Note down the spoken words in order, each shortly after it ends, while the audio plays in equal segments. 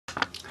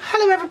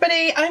Hello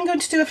everybody, I'm going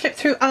to do a flip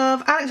through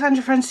of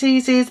Alexandra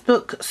Francese's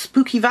book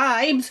Spooky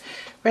Vibes,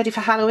 ready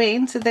for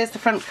Halloween. So there's the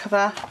front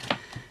cover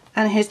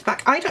and here's the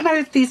back. I don't know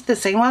if these are the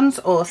same ones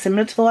or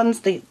similar to the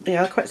ones, they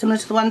are quite similar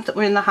to the ones that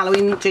were in the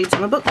Halloween Jade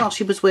Summer book while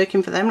she was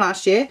working for them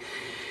last year.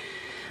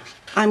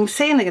 I'm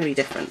saying they're going to be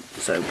different,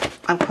 so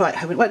I'm quite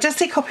hoping. Well, it does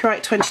say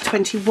copyright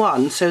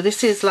 2021, so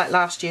this is like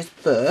last year's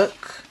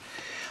book,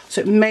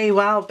 so it may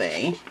well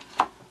be.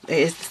 It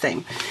is the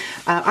same.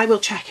 I will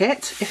check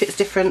it. If it's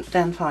different,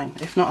 then fine.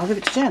 If not, I'll give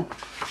it to Jen.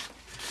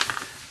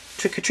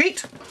 Trick or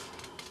treat.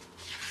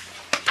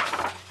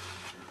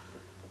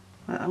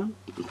 That one.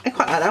 I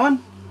quite like that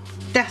one.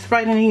 Death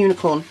riding a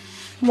unicorn.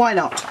 Why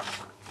not?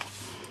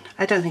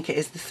 I don't think it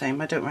is the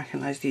same. I don't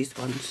recognise these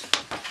ones.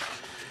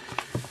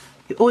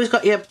 You've always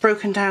got your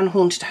broken down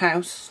haunted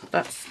house.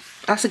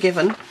 That's a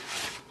given.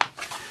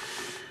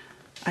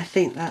 I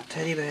think that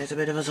teddy bear is a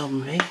bit of a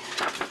zombie.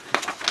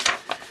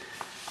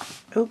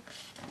 Oh,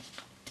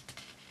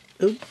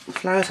 oh,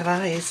 flowers have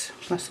eyes.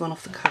 That's the one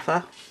off the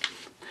cover.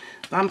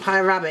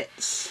 Vampire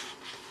rabbits.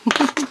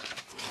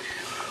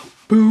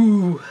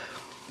 Boo.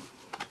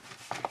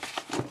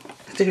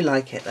 I do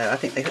like it though. I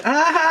think they. No,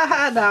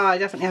 I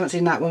definitely haven't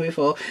seen that one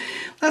before.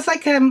 That's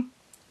like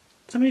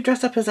somebody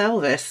dressed up as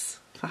Elvis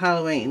for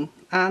Halloween,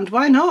 and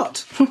why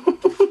not?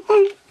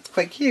 It's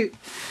quite cute.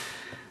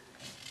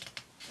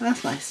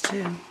 That's nice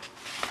too.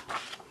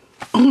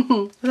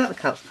 Is that the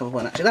cover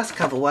one actually? That's the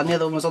cover one, the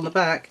other one was on the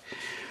back.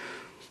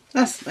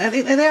 I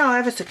think they are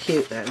ever so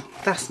cute though.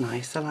 That's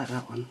nice, I like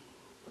that one.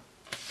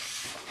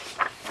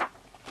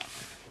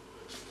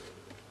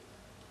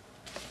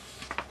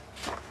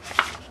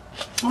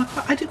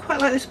 Oh, I do quite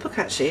like this book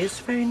actually, it's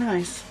very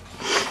nice.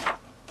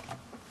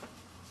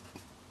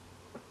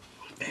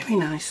 Very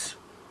nice.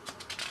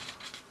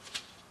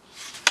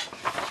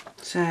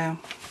 So,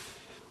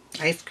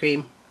 ice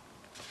cream.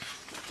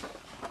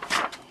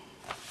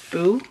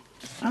 Boo.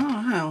 Oh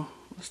wow,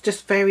 it's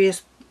just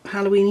various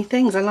Halloweeny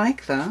things. I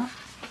like that.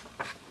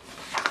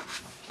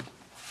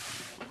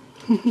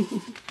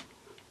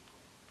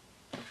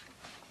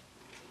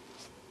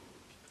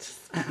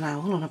 An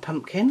owl on a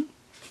pumpkin.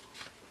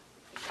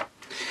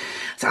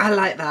 So I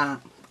like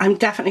that. I'm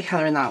definitely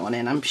colouring that one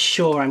in. I'm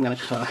sure I'm going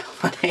to colour that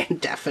one in.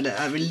 Definite.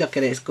 I mean, look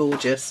at it. It's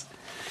gorgeous.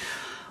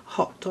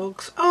 Hot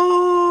dogs.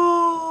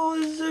 Oh,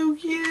 so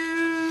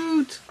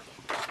cute.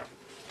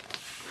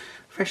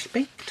 Fresh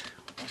baked.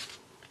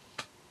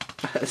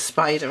 A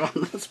spider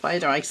on the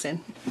spider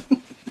icing.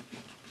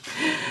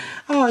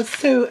 Oh,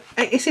 so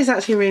this is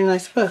actually a really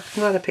nice book. I'm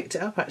glad I picked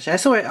it up actually. I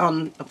saw it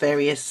on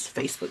various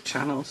Facebook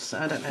channels.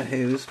 I don't know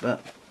whose, but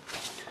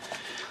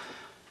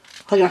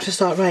I'm gonna have to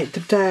start writing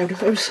them down.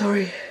 I'm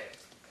sorry.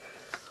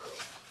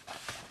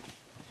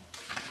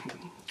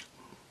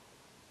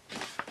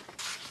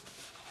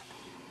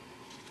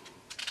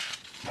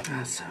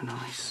 That's so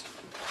nice.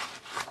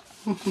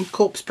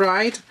 Corpse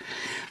Bride.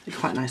 They're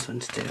quite a nice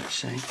one to do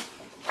actually.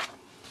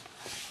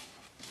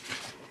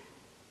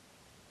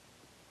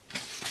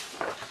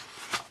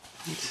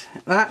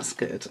 That's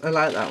good. I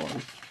like that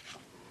one.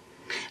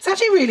 It's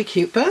actually a really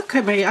cute book. I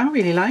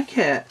really like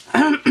it.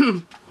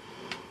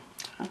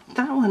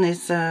 That one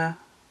is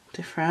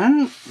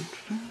different.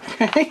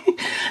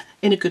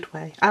 In a good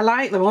way. I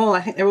like them all.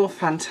 I think they're all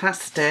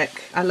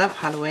fantastic. I love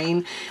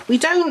Halloween. We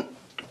don't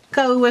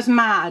go as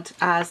mad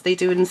as they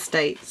do in the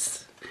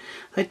States.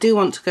 I do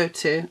want to go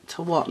to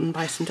Watt and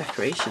buy some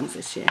decorations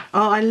this year.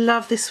 Oh, I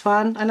love this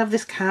one. I love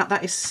this cat.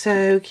 That is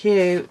so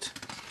cute.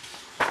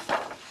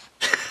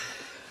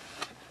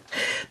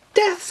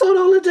 Death's on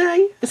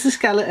holiday. It's a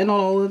skeleton on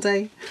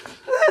holiday.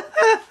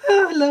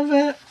 I love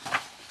it.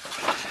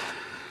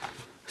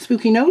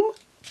 Spooky gnome.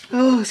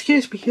 Oh,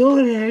 excuse me. Oh,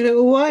 I don't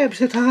know why I'm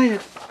so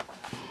tired.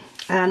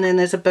 And then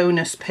there's a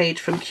bonus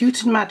page from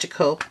Cute and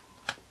Magical.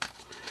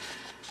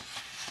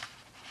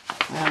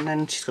 And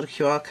then she's got a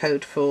QR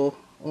code for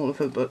all of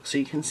her books so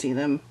you can see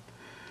them.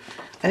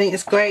 I think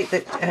it's great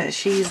that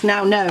she's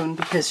now known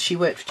because she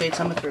worked for Jade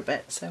Summer for a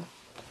bit, so.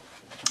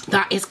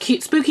 That is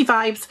Cute Spooky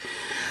Vibes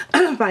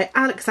by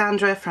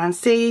Alexandra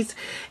Franseze.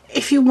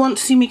 If you want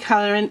to see me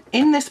colouring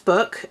in this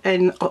book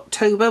in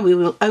October, we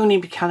will only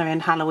be colouring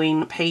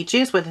Halloween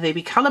pages, whether they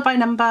be colour by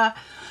number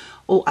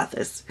or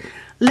others.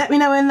 Let me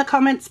know in the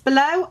comments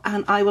below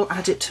and I will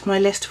add it to my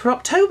list for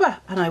October,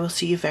 and I will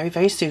see you very,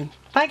 very soon.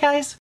 Bye guys.